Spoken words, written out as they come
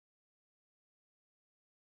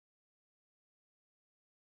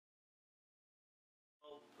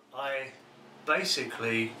I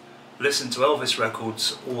basically listened to Elvis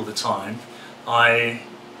records all the time. I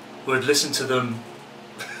would listen to them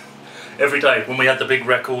every day when we had the big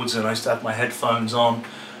records and I used to have my headphones on.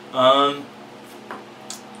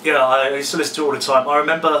 Yeah, I used to listen to it all the time. I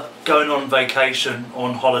remember going on vacation,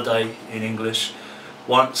 on holiday in English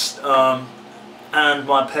once, and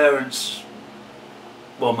my parents,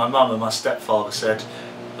 well, my mum and my stepfather said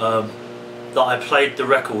that I played the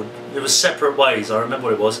record. It was separate ways, I remember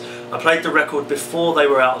what it was. I played the record before they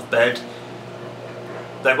were out of bed.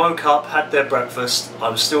 They woke up, had their breakfast, I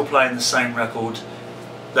was still playing the same record.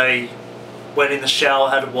 They went in the shower,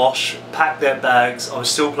 had a wash, packed their bags, I was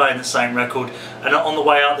still playing the same record, and on the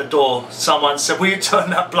way out the door someone said, "Will you turn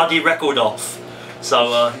that bloody record off?"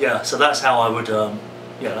 So yeah, so that's how I would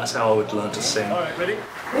that's how I would learn to sing. Alright, ready?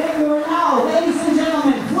 If you are now, ladies and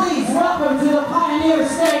gentlemen, please welcome to the Pioneer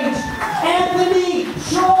stage, Anthony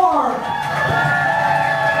Shore!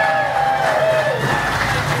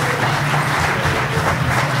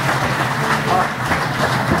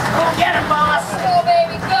 Go get him, boss! Go,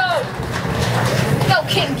 baby, go! Go,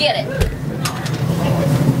 King, get it!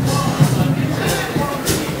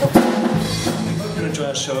 Hope you enjoy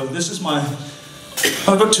our show. This is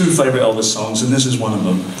I've got two favourite Elvis songs, and this is one of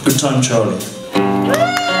them. Good Time, Charlie.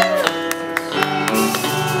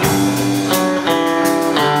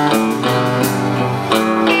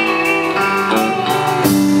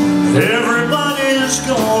 Everybody's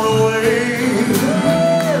gone away.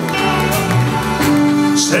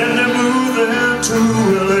 Send them moving to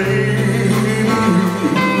LA.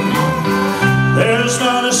 There's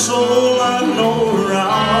not a soul I know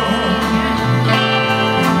around.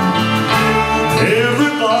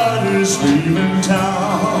 Everybody's leaving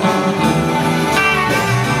town.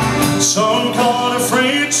 Some caught a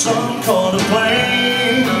freight, some caught a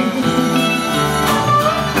plane.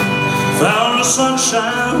 Found the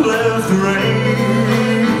sunshine, left the rain.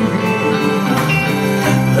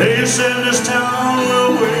 They said this town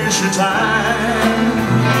will waste your time.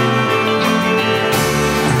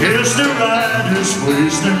 Guess the ride is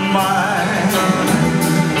wasting mine.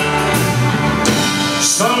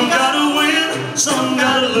 Some gotta win, some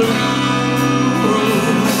gotta lose.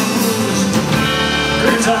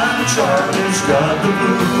 Good Time Charlie's got the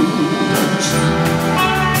blues.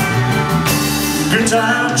 Good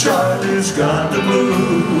Time Charlie's got the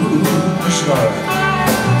blues.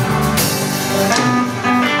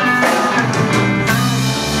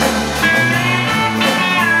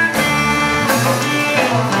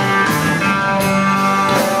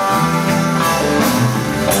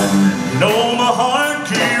 No, my heart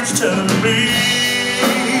keeps telling me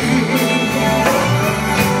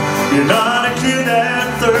you're not a kid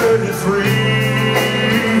at 33.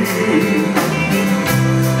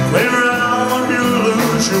 Play around, you'll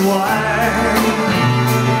lose your wife.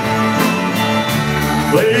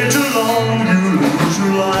 Play too long, you lose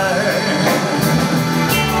your life.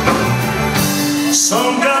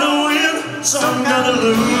 Some gotta win, some gotta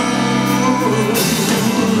lose.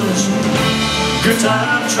 Good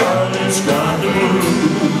Time Charlie's got the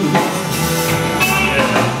blues.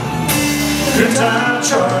 Yeah. Good Time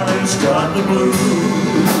Charlie's got the blues.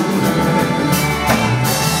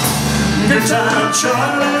 Good Time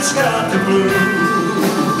Charlie's got the blues.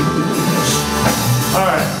 All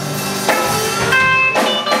right.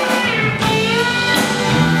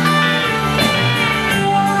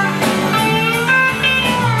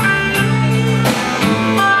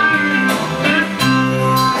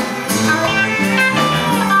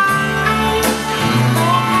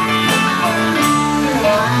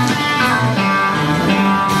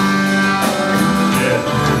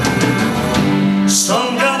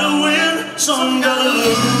 Some gotta win, some gotta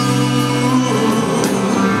lose.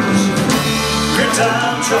 Good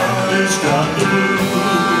Time Charlie's got the blues.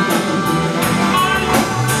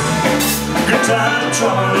 Good Time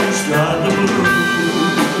Charlie's got the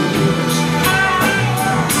blues.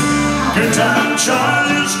 Good Time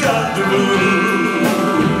Charlie's got the blues.